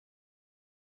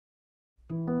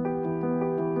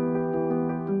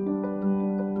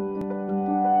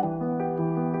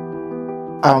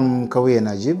I'm Oegandese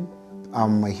Najib.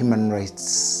 I'm a human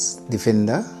rights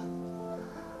defender.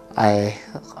 I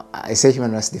say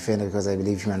human rights defender because I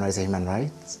believe human rights are human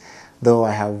rights. Though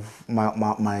I have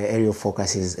my area of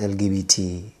focus is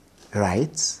LGBT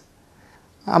rights.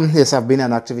 Yes, I've been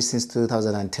an activist since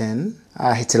 2010.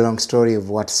 It's a long story of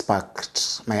what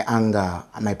sparked my anger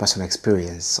and my personal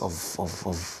experience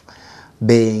of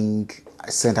being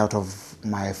sent out of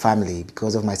my family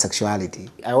because of my sexuality.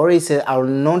 I always say I will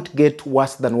not get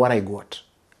worse than what I got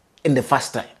in the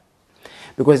first time.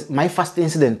 Because my first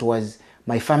incident was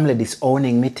my family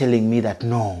disowning me, telling me that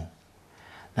no,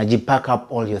 Najib, pack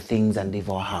up all your things and leave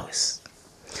our house.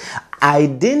 I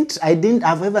never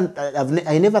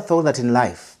thought that in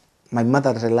life. My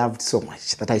mother that I loved so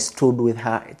much, that I stood with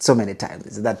her so many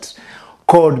times, that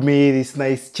called me this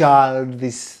nice child,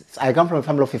 I come from a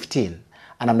family of 15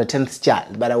 and I'm the 10th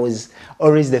child, but I was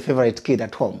always the favorite kid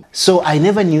at home. So I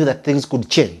never knew that things could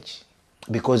change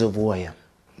because of who I am.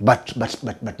 But my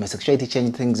sexuality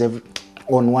changed things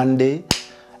on one day.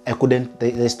 I couldn't,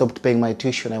 they stopped paying my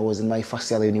tuition. I was in my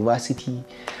first year of university.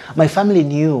 My family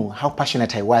knew how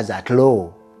passionate I was at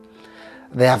law.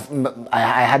 I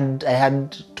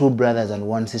had two brothers and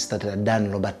one sister that had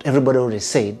done law, but everybody always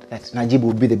said that Najib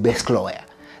would be the best lawyer.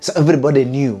 So everybody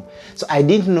knew. So I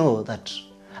didn't know that,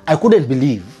 I couldn't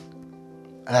believe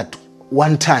that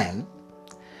one time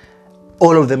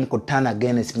all of them could turn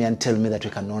against me and tell me that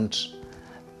we cannot,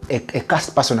 a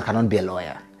caste person cannot be a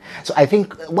lawyer. So I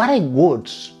think what I got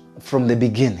from the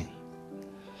beginning,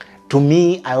 to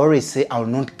me, I always say I will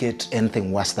not get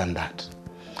anything worse than that.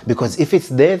 Because if it's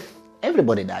death,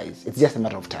 everybody dies. It's just a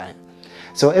matter of time.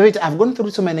 So I've gone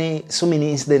through so many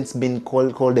incidents, being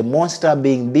called a monster,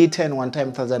 being beaten. One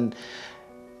time,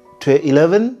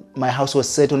 2011, my house was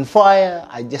set on fire.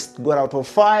 I just got out of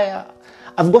fire.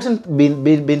 I've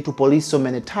been to police so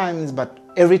many times, but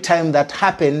every time that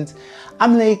happens,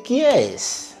 I'm like,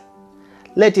 yes,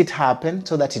 let it happen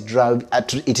so that it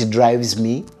drives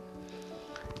me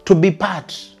to be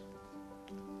part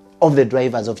of the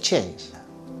drivers of change.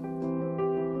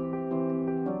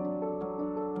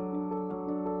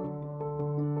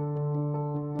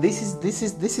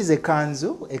 This is a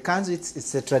kanzu. A kanzu,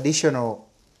 it's a traditional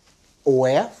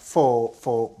wear for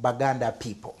Baganda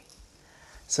people.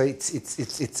 So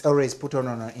it's always put on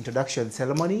an introduction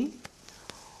ceremony,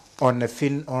 on a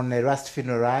last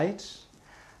funeral rite,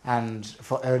 and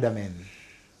for elder men.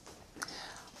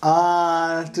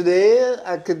 Today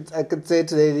I could say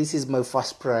this is my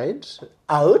first Pride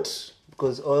out,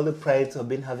 because all the prides I've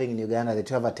been having in Uganda that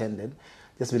you have attended,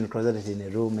 just been closeted in a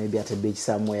room, maybe at a beach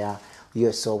somewhere.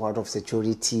 You're so out of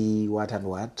security, what and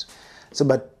what. So,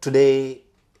 but today,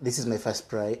 this is my first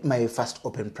Pride, my first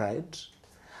open Pride.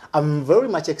 I'm very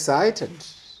much excited.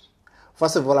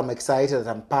 First of all, I'm excited that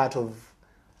I'm part of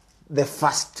the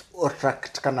first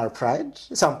Utrecht Canal Pride.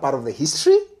 So I'm part of the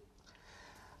history.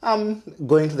 I'm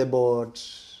going to the board,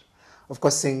 of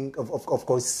course,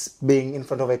 being in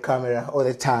front of a camera all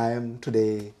the time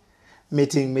today,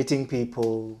 meeting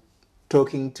people,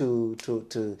 talking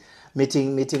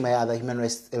meeting my other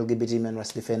LGBT human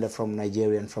rights defender from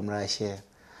Nigeria and from Russia.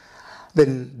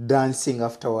 Then dancing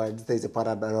afterwards. There's a part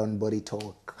around body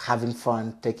talk, having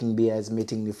fun, taking beers,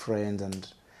 meeting new friends, and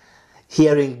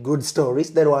hearing good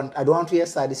stories. I don't want to hear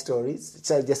sad stories.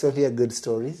 I just want to hear good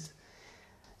stories.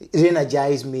 It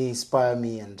energizes me, inspire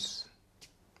me,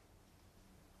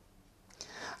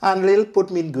 and it'll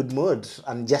put me in good mood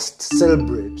and just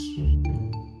celebrate.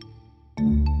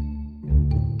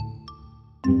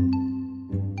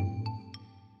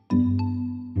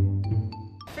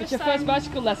 It's your first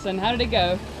bicycle lesson. How did it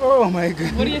go? Oh my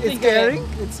goodness. What do you think scary.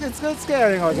 of it? It's not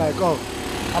scary. I was like, oh,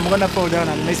 I'm gonna fall down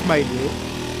and miss my day.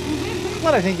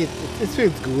 But I think it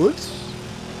feels good.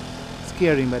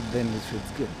 Scary, but then it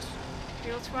feels good.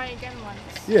 You'll try again once.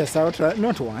 Yes, I'll try.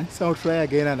 Not once. I'll try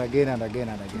again and again and again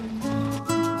and again.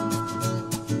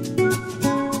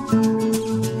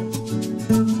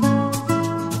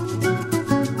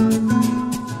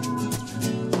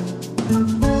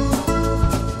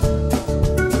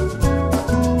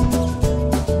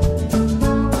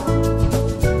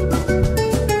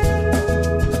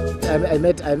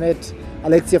 I met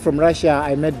Alexia from Russia.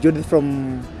 I met Judith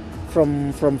from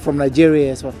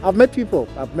Nigeria. So I've met people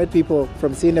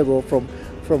from Senegal, from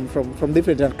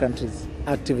different countries,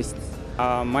 activists.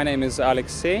 My name is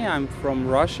Alexei. I'm from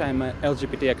Russia. I'm an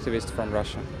LGBT activist from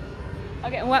Russia.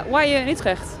 Okay, why are you in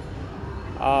Utrecht?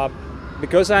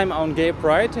 Because I'm on Gay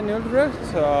Pride in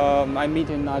Utrecht. I meet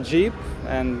in Najib,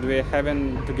 and we're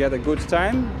having together a good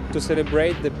time to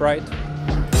celebrate the Pride.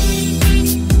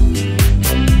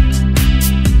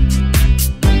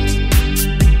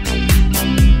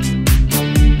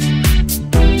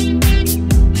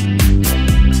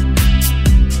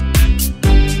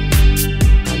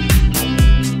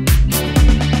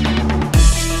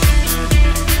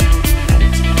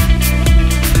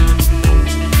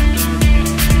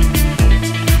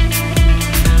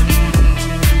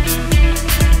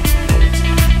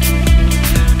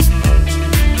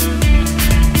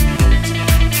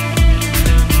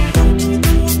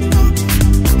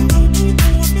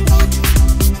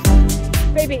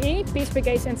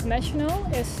 Peacebrigades International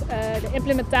is de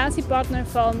implementatiepartner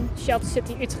van Shelter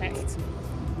City Utrecht.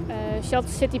 Shelter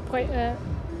City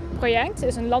project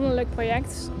is een landelijk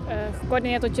project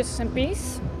gecoördineerd door Justice and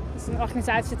Peace. Dat is een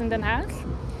organisatie zit in Den Haag.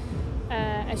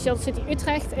 En Shelter City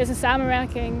Utrecht is een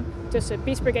samenwerking tussen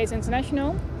Peacebrigades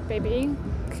International, PBI,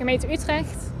 gemeente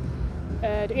Utrecht,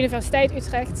 de Universiteit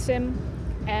Utrecht, SIM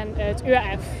en het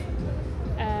UAF.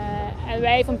 En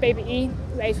wij van PBI,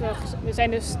 we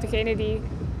zijn dus degene die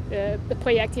het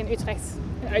project hier in Utrecht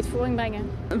in uitvoering brengen.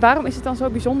 Waarom is het dan zo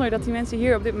bijzonder dat die mensen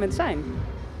hier op dit moment zijn?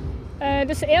 Dit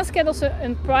is de eerste keer dat ze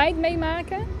een Pride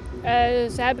meemaken.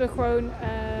 Ze hebben gewoon,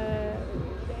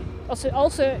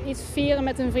 als ze iets vieren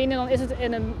met hun vrienden, dan is het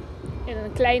in een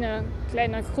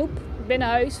kleine groep, binnen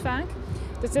huis vaak.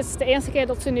 Dus dit is de eerste keer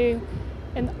dat ze nu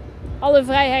in alle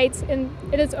vrijheid, in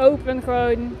het open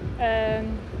gewoon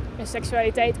hun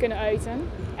seksualiteit kunnen uiten.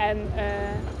 En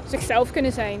zichzelf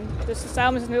kunnen zijn. Dus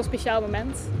samen is het een heel speciaal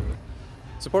moment.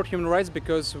 Support human rights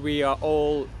because we are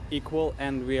all equal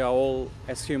and we are all,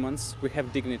 as humans, we have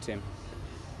dignity.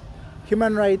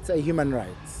 Human rights are human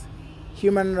rights.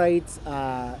 Human rights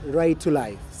are right to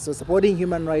life. So supporting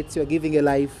human rights, you are giving a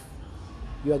life.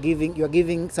 You are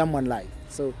giving someone life.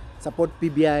 So support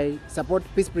PBI, support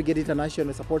Peace Brigade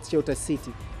International, support Shelter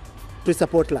City to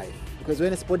support life. Because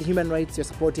when you support human rights, you're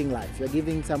supporting life. You're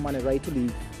giving someone a right to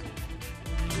live.